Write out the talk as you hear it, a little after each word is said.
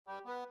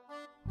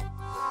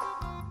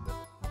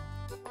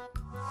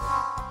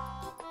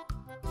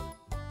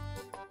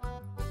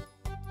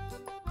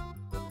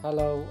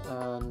Hello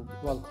and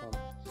welcome.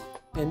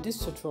 In this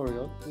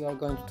tutorial we are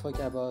going to talk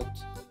about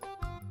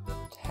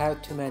how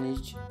to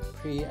manage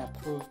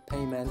pre-approved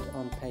payment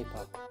on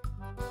PayPal.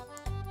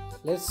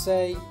 Let's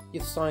say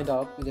you've signed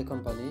up with a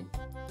company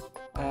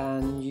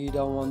and you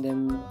don't want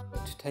them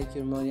to take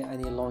your money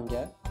any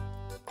longer.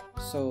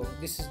 So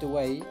this is the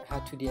way how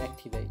to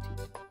deactivate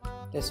it.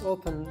 Let's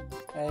open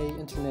a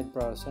internet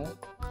browser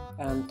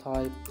and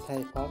type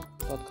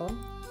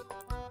paypal.com.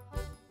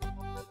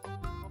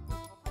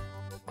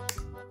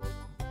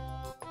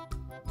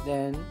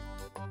 Then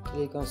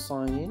click on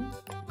sign in.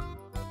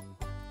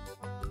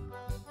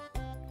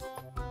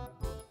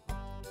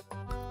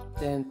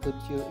 Then put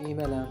your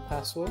email and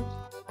password.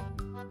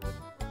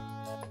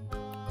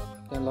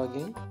 Then log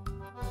in.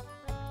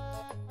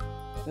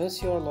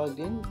 Once you are logged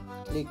in,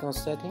 click on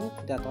setting,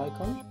 that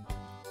icon.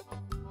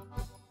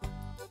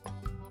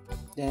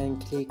 Then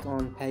click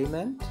on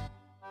payment.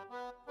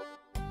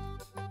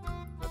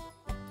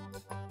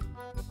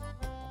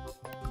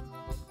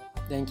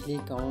 Then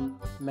click on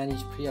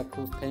manage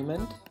pre-approved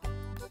payment.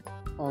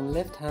 On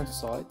left hand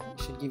side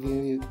it should give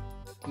you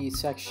the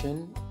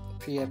section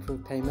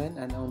pre-approved payment,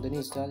 and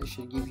underneath that it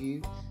should give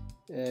you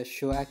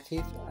show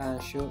active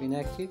and show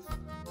inactive.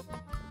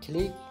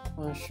 Click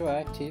on show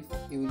active,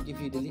 it will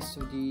give you the list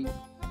of the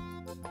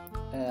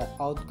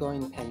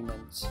outgoing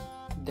payments.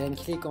 Then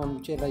click on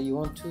whichever you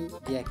want to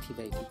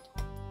deactivate it.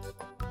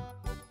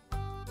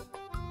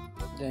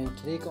 Then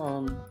click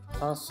on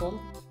cancel,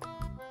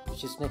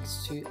 which is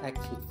next to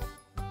active.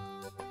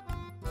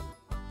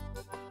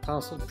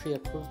 Cancel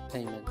pre-approved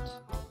payment.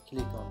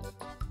 Click on it.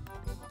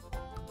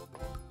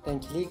 Then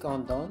click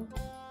on done.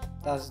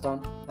 That's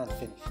done and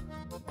finished.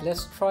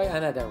 Let's try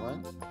another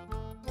one.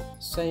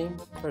 Same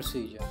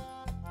procedure.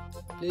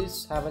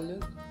 Please have a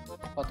look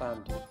what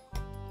I'm doing.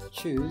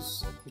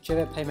 Choose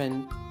whichever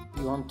payment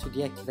you want to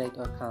deactivate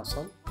or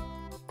cancel.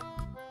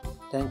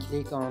 Then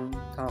click on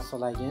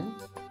cancel again.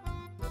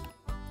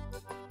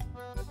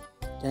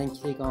 Then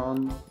click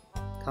on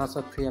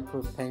cancel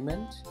pre-approved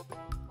payment.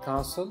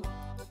 Cancel.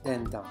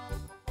 Then done.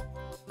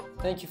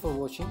 Thank you for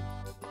watching.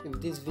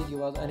 If this video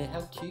was any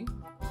help to you,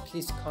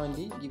 please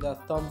kindly give a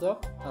thumbs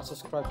up and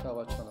subscribe to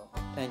our channel.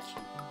 Thank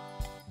you.